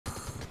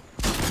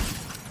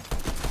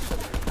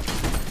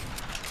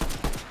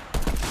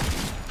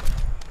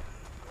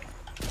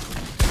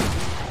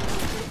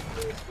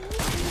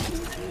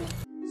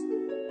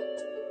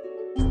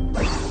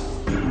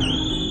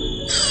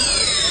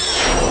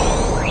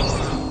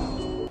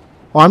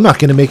Oh, I'm not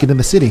gonna make it in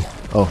the city.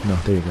 Oh no,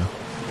 there you go.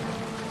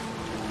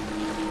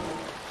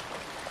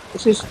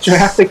 This is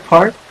Jurassic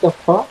Park. The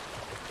fuck?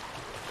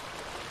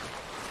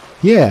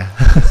 Yeah.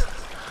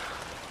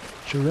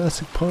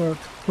 Jurassic Park.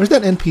 Where's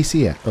that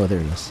NPC at? Oh, there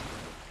he is.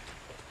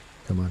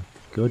 Come on,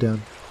 go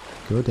down,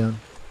 go down.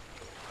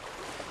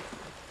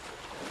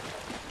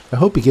 I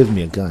hope he gives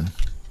me a gun.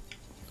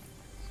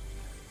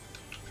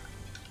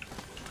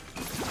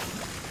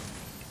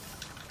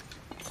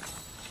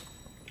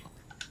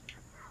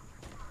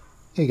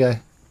 Hey,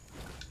 guy.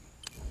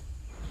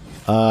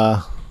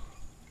 Oh.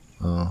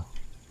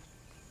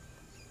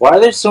 Why are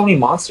there so many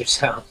monster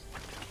sounds?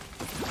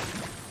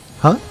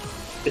 Huh?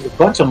 There's a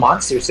bunch of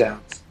monster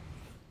sounds.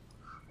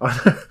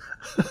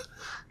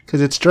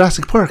 Because it's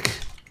Jurassic Park.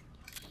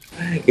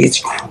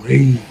 It's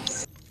crazy.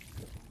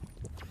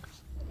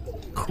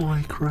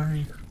 Cray,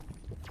 cray.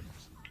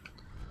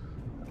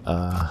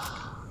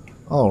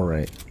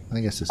 Alright. I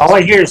guess this All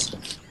I hear is...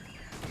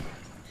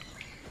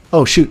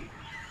 Oh, shoot.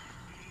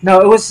 No,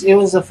 it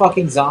was a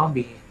fucking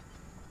zombie.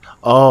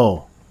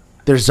 Oh.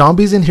 There's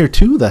zombies in here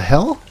too? The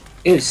hell?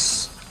 It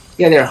was...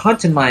 Yeah, they're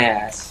hunting my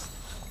ass.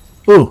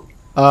 Ooh.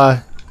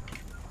 I'll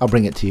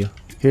bring it to you.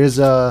 Here's,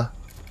 A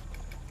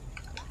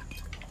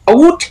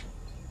woot!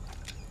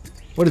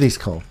 what are these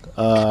called?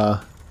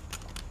 The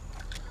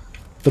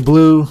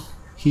blue...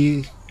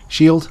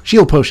 Shield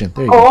potion.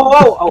 There you go.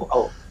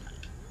 Oh.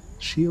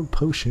 Shield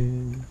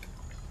potion.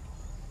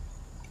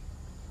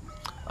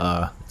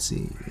 Let's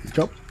see.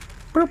 Drop.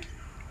 Burp.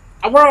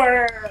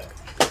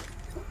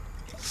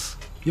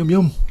 Yum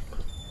yum.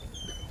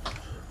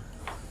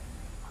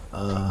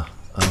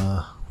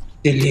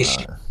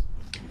 Delicious.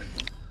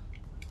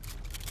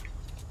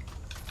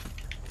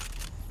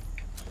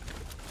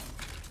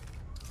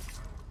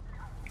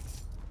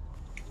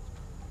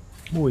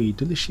 Muy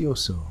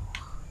delicioso.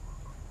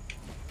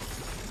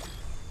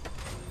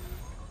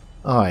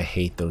 Oh, I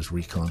hate those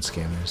recon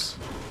scanners.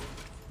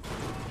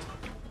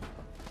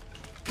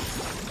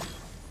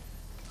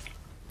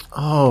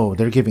 Oh,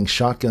 they're giving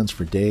shotguns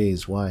for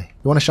days. Why?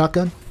 You want a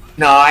shotgun?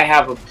 No, I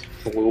have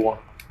a blue one.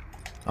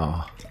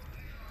 Oh.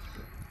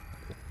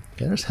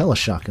 Yeah, there's hella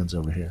shotguns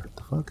over here. What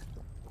the fuck?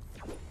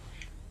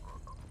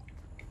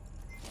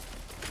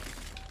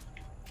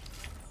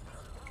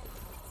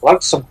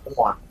 Like some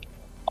porn.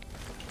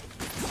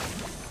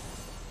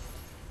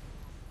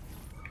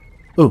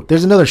 Oh,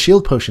 there's another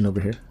shield potion over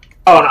here.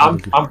 Oh, no,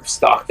 I'm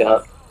stocked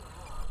up.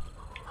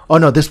 Oh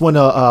no, this one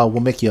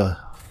will make you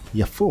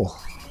full.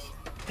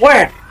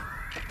 Where?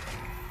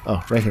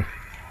 Oh, right here.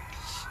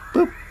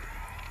 Boop.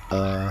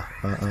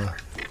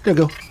 There you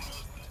go.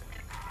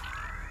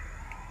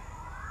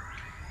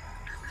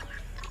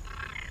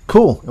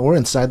 Cool, and we're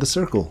inside the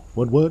circle.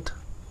 What?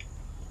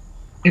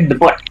 In the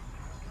butt.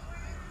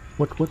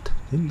 What?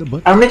 In the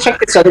butt? I'm gonna check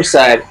this other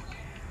side.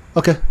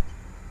 Okay.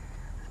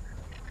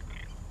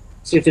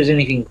 See if there's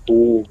anything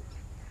cool.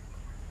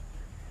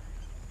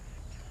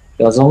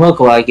 Doesn't look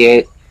like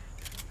it.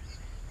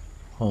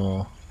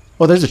 Oh,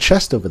 there's a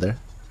chest over there.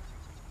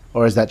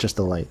 Or is that just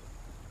a light?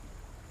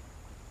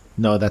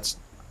 No, that's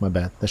my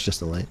bad. That's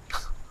just a light.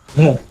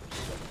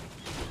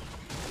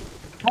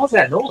 How's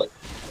that noise?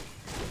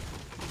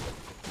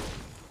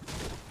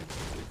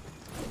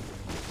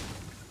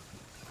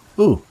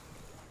 Ooh.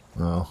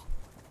 Oh.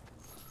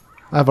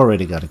 I've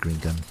already got a green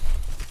gun.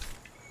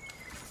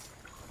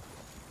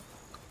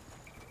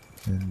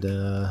 And,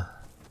 oh,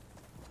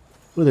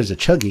 there's a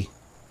chuggy.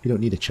 You don't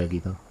need a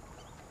chuggy, though.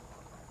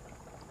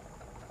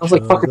 I was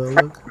like,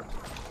 fucking...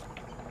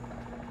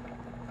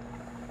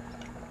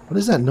 What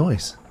is that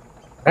noise?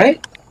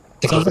 Right?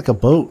 It sounds like a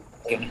boat.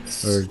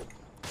 Or...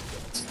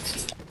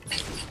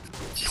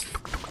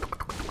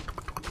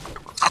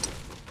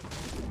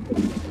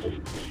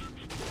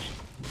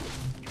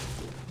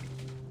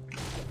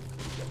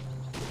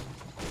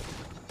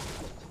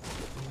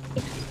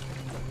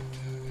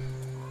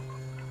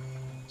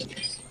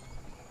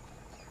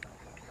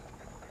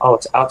 Oh,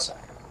 it's outside.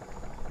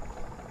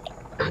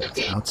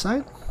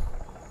 Outside?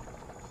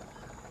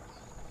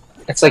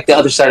 It's like the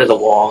other side of the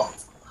wall.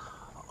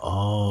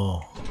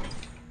 Oh.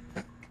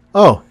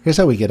 Oh, here's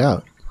how we get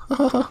out.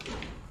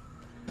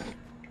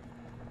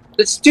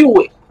 Let's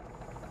do it.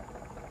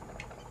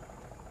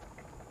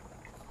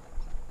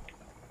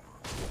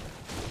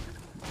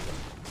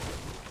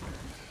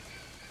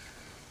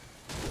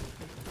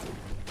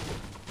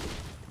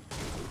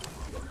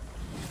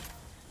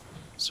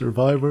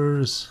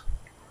 Survivors.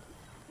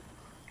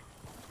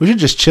 We should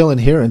just chill in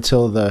here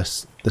until the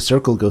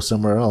circle goes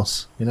somewhere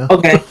else, you know?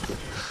 Okay.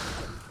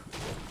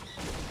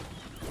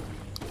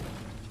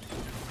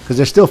 Because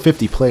there's still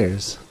 50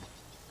 players.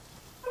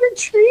 The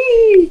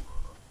tree.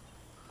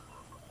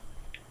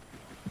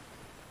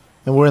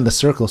 And we're in the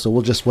circle, so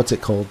we'll just, what's it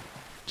called?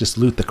 Just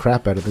loot the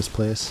crap out of this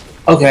place.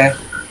 Okay.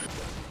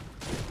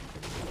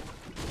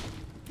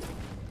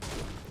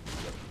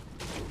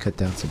 Cut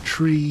down some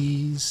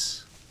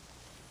trees.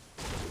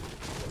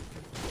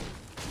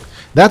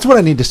 That's what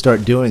I need to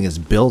start doing, is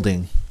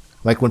building.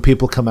 Like when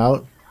people come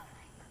out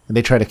and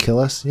they try to kill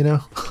us, you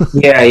know?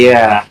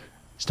 Yeah.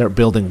 Start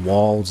building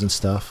walls and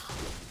stuff.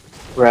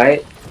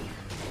 Right?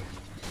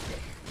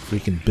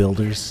 Freaking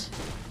builders.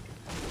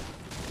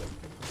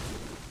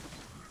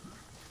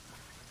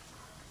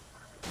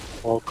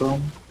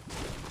 Welcome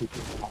to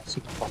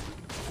Jurassic Park.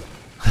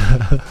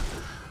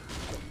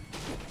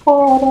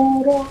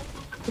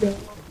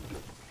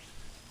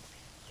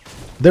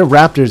 There are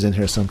raptors in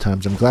here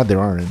sometimes. I'm glad there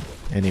aren't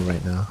any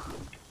right now.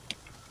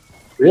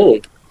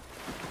 Really?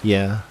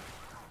 Yeah.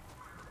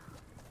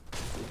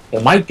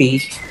 It might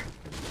be.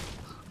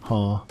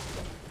 Oh.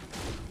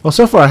 Well,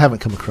 so far I haven't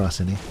come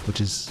across any, which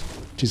is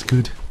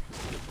good.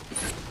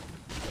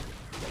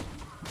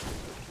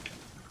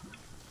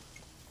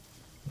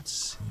 Let's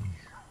see.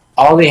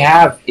 All they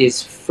have is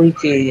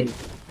freaking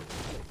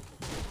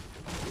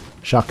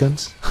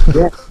Shotguns?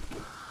 yeah.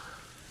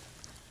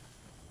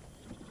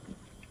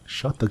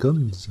 Shot the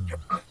guns.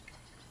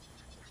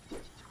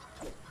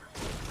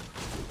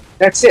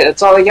 That's it.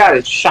 That's all they got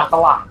is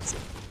chocolate.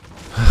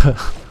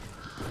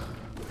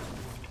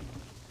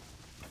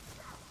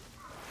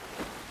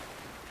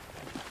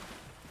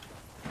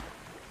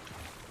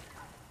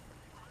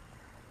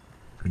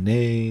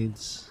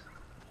 Grenades.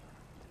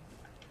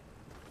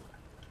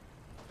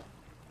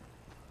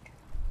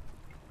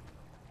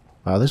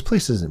 Wow, this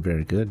place isn't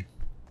very good.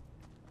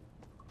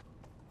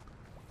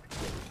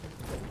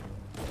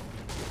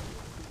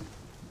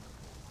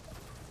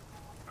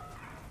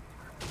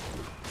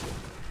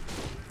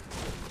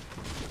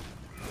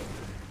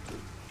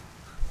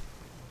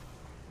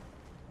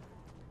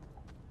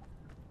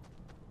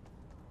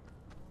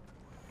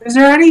 Is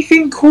there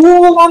anything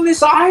cool on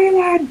this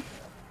island?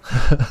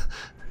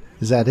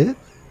 Is that it?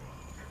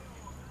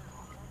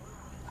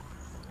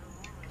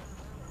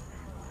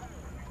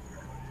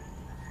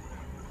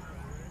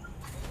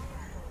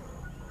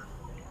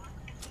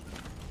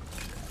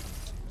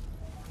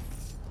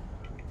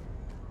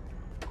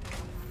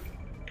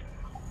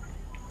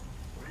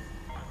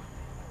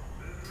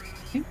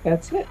 I think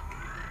that's it.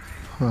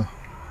 Huh.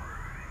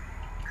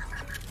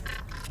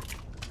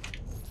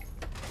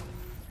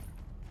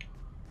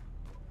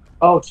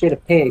 Oh shit, a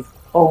pig.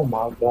 Oh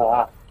my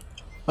god.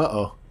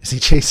 Uh-oh. Is he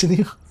chasing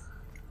you?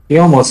 He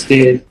almost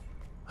did.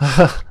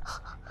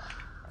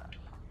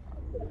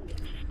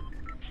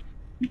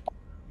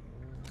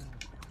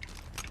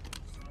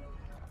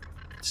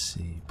 Let's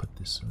see, put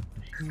this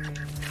over here.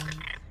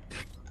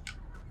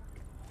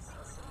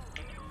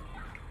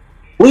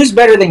 Blue's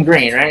better than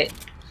green, right?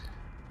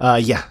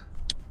 Yeah.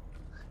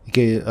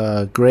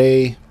 Okay,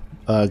 gray,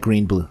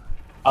 green, blue.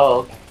 Oh,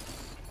 okay.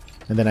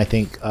 And then I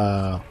think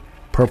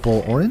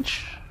purple,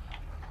 orange.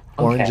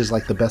 Orange Okay. is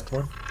like the best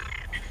one.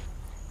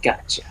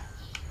 Gotcha.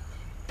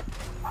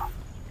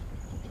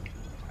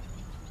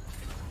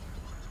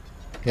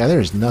 Yeah,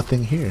 there's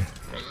nothing here.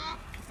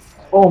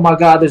 Oh my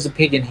god, there's a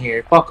pig in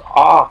here. Fuck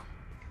off.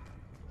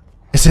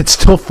 Is it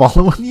still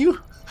following you?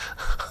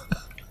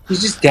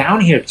 He's just down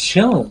here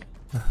chilling.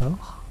 Uh-huh.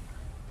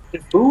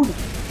 There's food.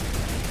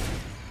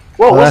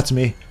 Whoa, Oh, what's- that's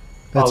me.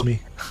 That's Oh.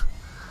 me.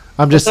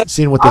 I'm just that?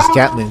 seeing what this Ah!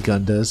 Gatling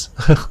gun does.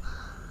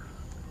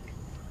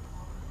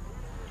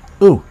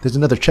 Ooh, there's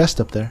another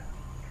chest up there.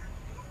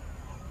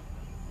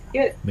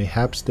 Yeah.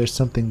 Mayhaps there's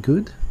something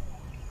good?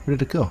 Where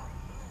did it go?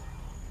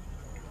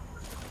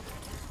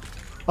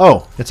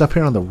 Oh, it's up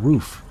here on the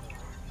roof.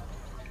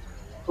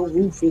 The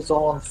roof is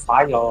on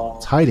fire.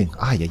 It's hiding.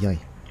 Ay, ay, ay.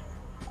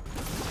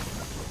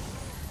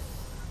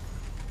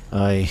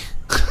 Ay.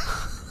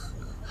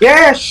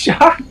 Yeah,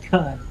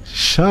 shotgun.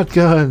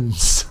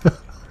 Shotguns!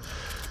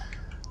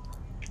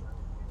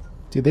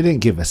 Dude, they didn't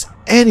give us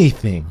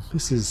anything.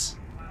 This is...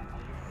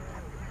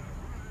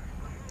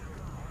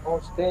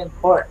 Most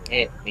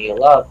important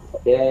meal of the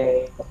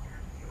day.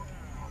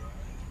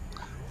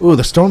 Ooh,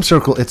 the storm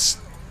circle, it's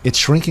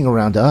shrinking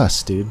around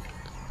us, dude.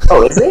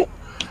 Oh, is it?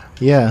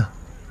 Yeah.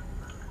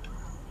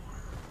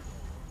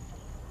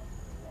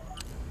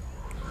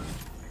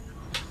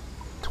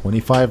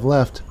 $25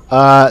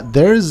 left.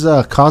 There's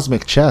a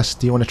cosmic chest.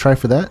 Do you want to try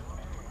for that?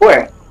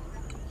 Where?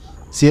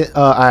 See it?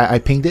 I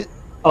pinged it.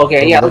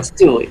 Okay, yeah, let's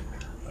do it.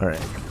 All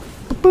right.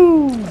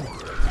 Boom.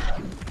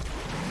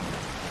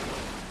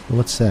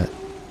 What's that?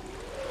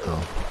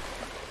 Oh.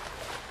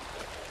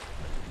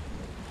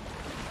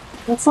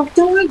 The fuck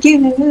do I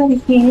get out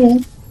of here?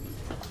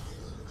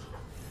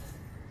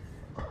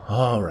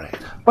 All right.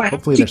 Why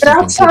Hopefully did you there's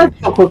get something outside good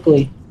in so here.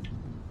 quickly?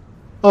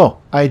 Oh,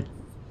 I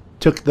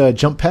took the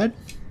jump pad,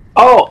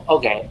 Oh,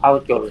 okay. I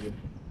would go to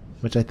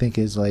which I think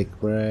is like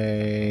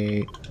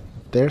right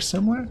there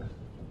somewhere.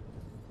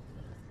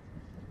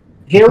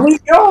 Here we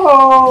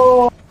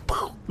go!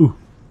 Ooh.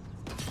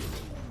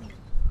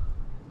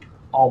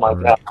 Oh my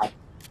Alright. god.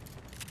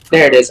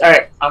 There it is.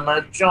 Alright, I'm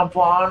gonna jump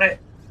on it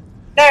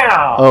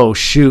now! Oh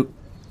shoot.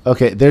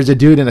 Okay, there's a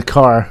dude in a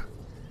car.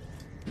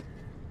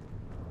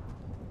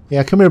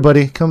 Yeah, come here,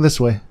 buddy. Come this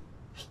way.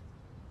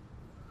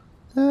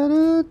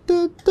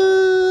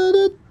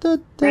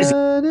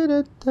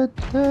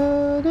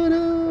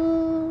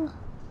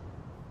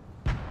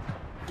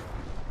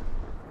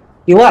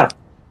 You left.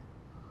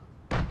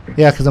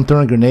 Yeah, because I'm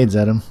throwing grenades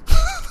at him.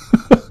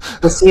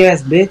 Pussy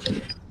ass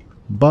bitch.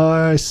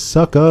 Bye,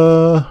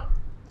 sucker.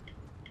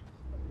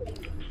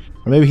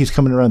 Or maybe he's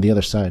coming around the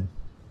other side.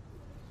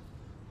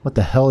 What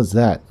the hell is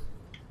that?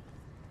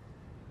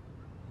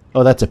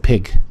 Oh, that's a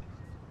pig.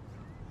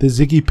 The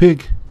Ziggy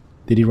pig.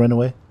 Did he run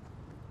away?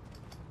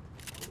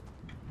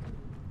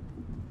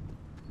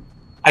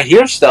 I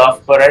hear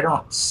stuff, but I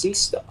don't see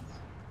stuff.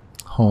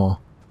 Oh.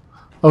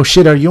 Oh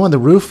shit, are you on the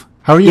roof?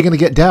 How are you gonna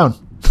get down?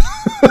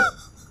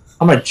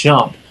 I'm gonna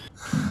jump.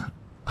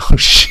 Oh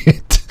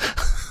shit.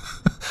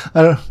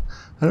 I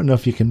don't know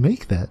if you can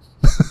make that.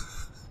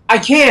 I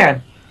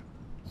can!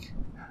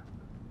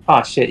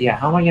 Oh shit, yeah,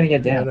 how am I gonna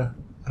get down?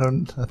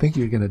 I think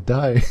you're gonna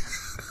die.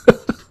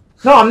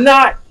 No, I'm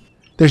not!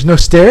 There's no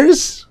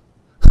stairs?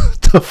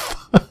 What the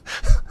fuck?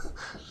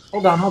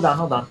 Hold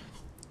on.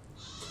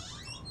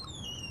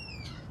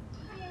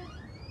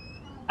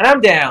 And I'm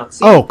down.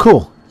 See? Oh,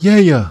 cool.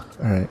 Yeah.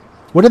 Alright.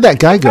 Where did that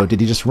guy go?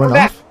 Did he just run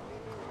off?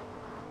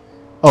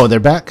 Oh, they're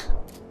back?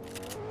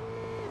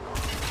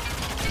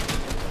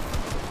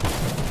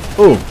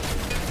 Oh.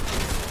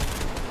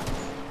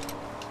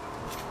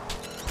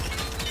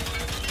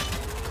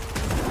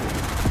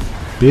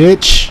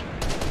 Bitch.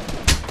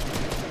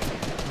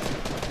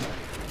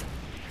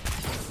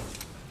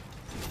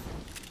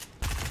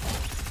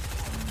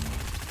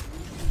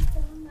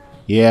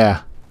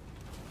 Yeah.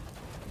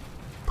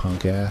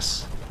 Punk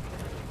ass.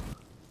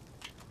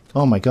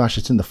 Oh my gosh,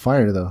 it's in the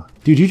fire though.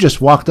 Dude, you just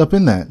walked up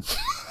in that.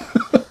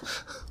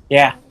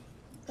 Yeah.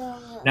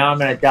 Now I'm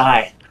gonna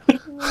die.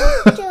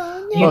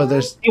 Oh,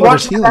 there's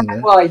healing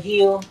there. While I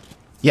heal.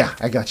 Yeah,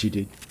 I got you,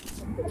 dude.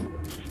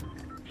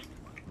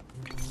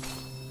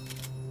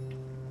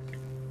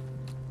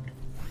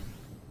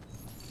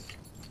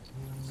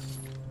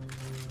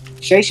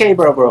 Shay,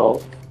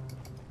 bro.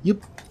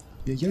 Yep.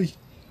 Yeah.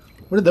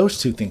 What did those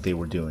two think they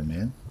were doing,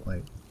 man?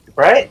 Like,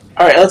 right?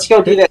 Alright, let's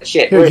go do that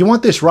shit. Here, you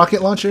want this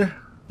rocket launcher?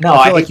 No,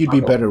 I feel like you'd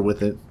be better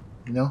with it.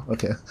 You know?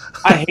 Okay.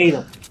 I hate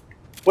them.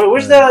 Wait,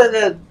 where's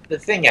the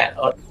thing at?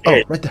 Oh,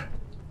 right there.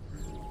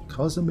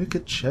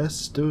 Cosmic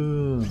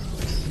Chester.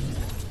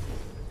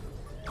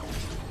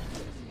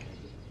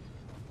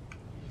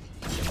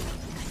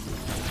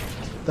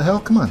 The hell?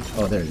 Come on.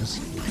 Oh, there it is.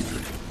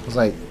 I was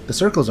like, the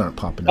circles aren't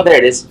popping up. Oh, there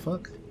it is.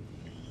 Fuck.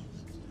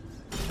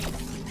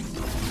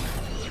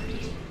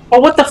 Oh,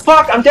 what the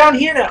fuck? I'm down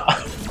here now.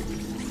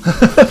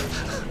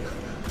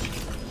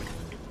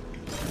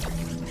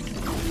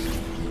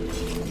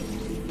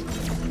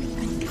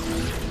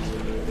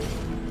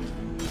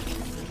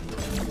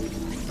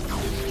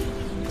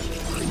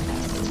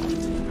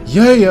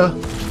 Yeah.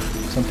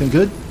 Something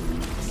good?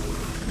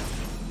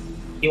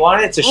 You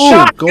want it? It's a Ooh,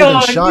 shotgun.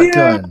 golden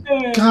shotgun.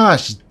 Yeah.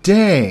 Gosh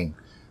dang.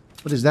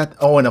 What is that?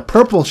 Oh, and a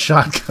purple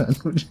shotgun.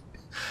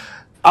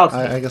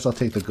 I guess I'll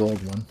take the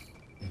gold one.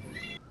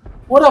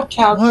 What up,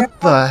 Cal? What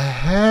the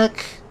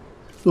heck?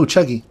 Ooh,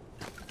 Chuggy.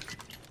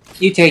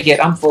 You take it.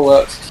 I'm full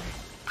up.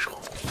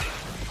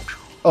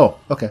 Oh,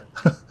 okay.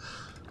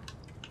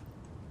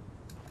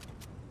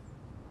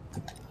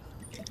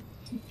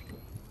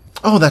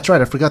 Oh, that's right.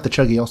 I forgot the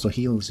Chuggy also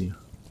heals you.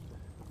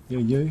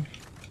 Yeah.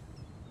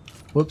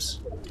 Whoops.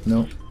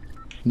 No.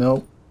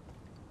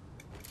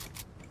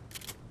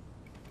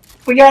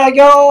 We gotta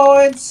go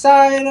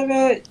inside of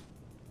it.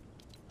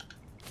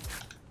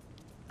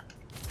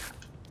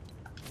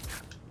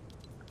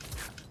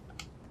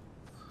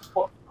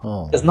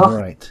 Oh, There's nothing.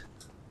 right.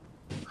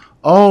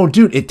 Oh,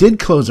 dude, it did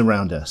close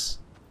around us.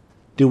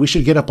 Dude, we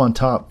should get up on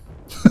top.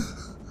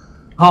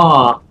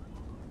 Huh.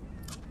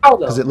 How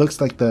Because though? it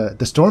looks like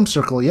the storm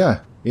circle, yeah.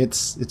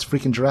 It's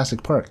freaking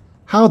Jurassic Park.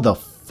 How the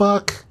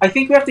fuck? I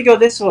think we have to go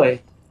this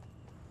way.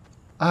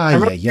 I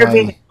remember there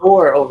being a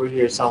door over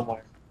here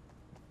somewhere.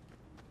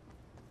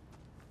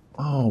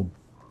 Oh,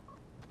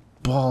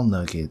 ball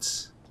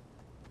nuggets.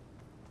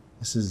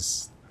 This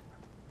is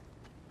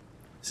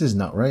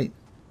not right.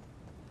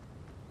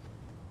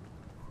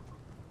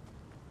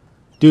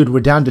 Dude,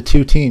 we're down to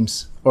 2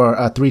 teams.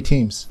 Or 3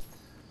 teams.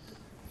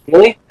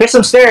 Really? There's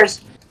some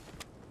stairs.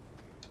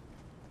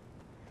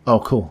 Oh,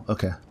 cool.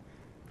 Okay.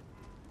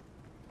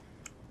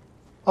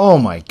 Oh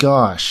my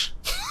gosh.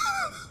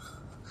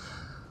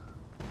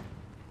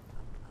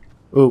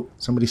 Oh,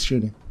 somebody's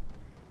shooting.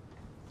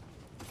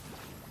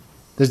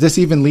 Does this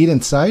even lead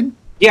inside?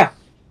 Yeah.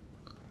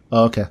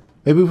 Oh, okay.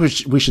 Maybe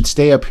we should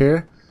stay up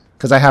here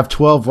because I have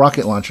 12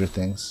 rocket launcher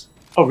things.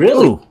 Oh,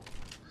 really? Ooh.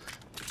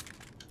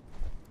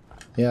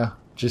 Yeah,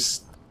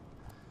 just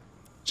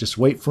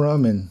wait for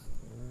them and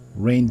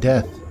rain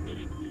death.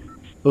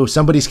 Oh,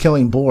 somebody's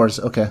killing boars.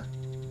 Okay.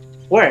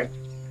 Where?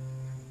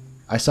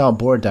 I saw a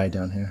boar die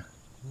down here.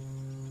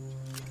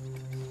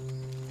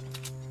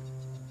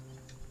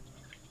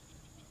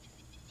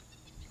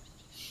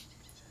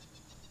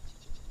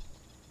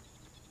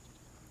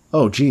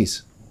 Oh,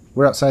 geez.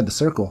 We're outside the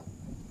circle.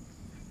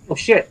 Oh,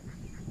 shit.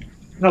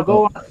 No,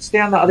 go on. Stay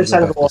on the other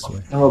side of the wall,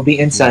 and we'll be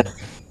inside.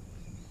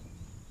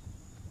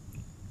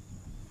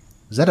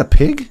 Is that a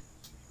pig?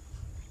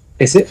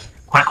 Is it?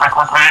 Quack, quack,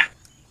 quack, quack.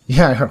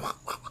 Yeah, I heard.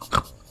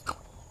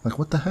 Like,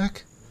 what the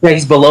heck? Yeah,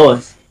 he's below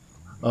us.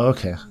 Oh,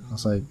 okay. I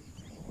was like...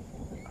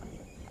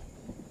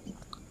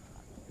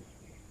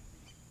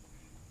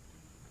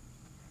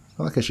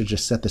 feel like I should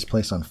just set this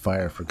place on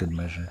fire for good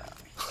measure.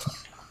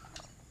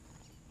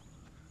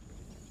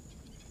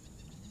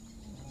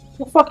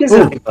 The fuck is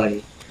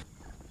everybody?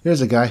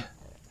 Here's a guy.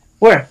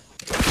 Where?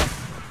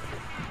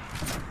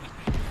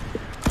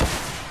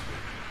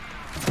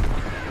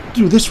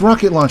 Dude, this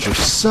rocket launcher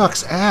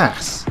sucks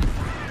ass.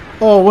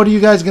 Oh, what are you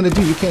guys gonna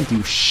do? You can't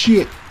do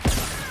shit.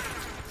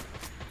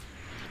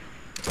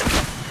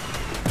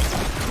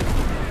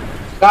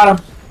 Got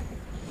him.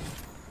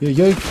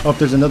 Yeah. Oh,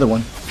 there's another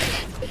one.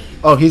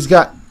 Oh, he's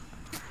got...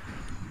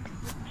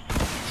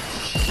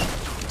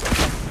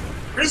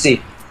 Where is he?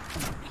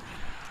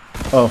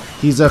 Oh,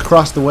 he's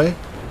across the way.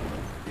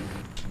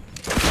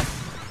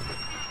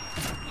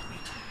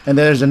 And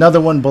there's another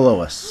one below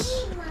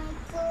us.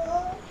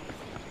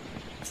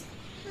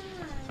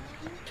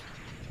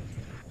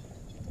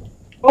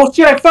 Oh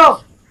shit, I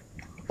fell!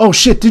 Oh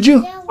shit, did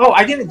you? Oh,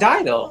 I didn't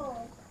die though.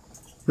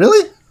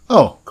 Really?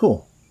 Oh,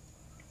 cool.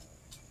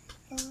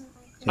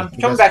 I'm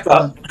coming back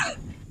up.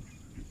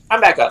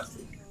 I'm back up.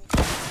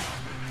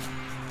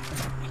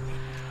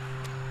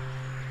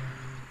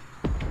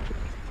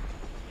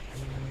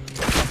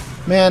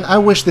 Man, I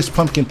wish this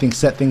pumpkin thing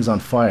set things on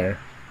fire.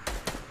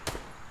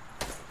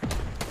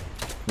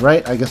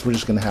 Right? I guess we're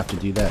just gonna have to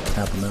do that.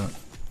 Tap them out.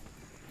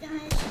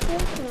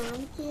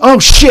 Oh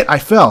shit! I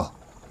fell!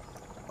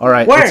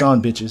 Alright, it's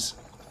on, bitches.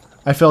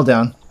 I fell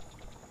down.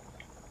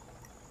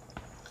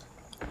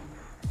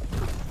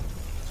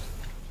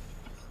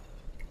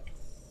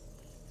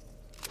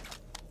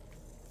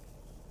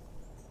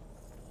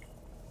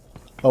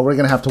 Oh, we're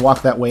gonna have to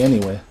walk that way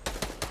anyway.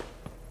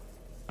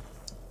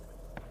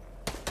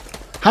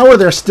 How are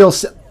there still...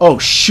 Oh,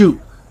 shoot.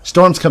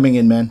 Storm's coming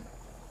in, man.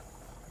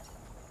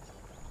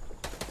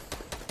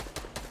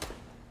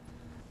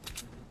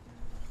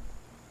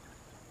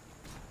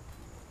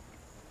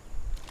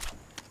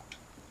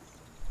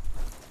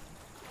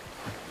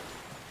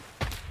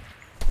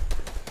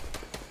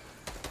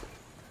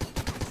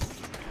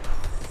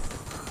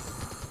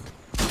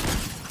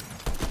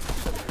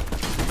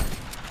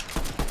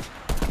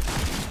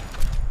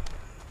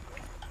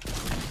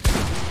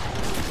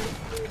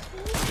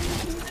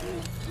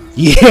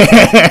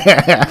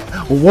 Yeah!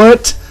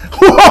 What?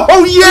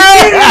 Oh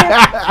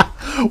yeah!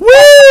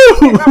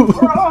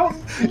 Woo!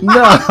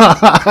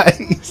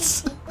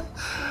 Nice!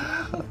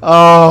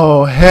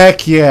 Oh,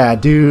 heck yeah,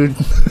 dude.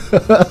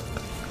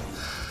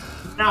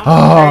 Nice.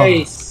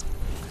 Oh,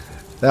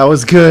 that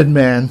was good,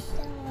 man.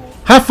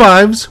 High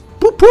fives!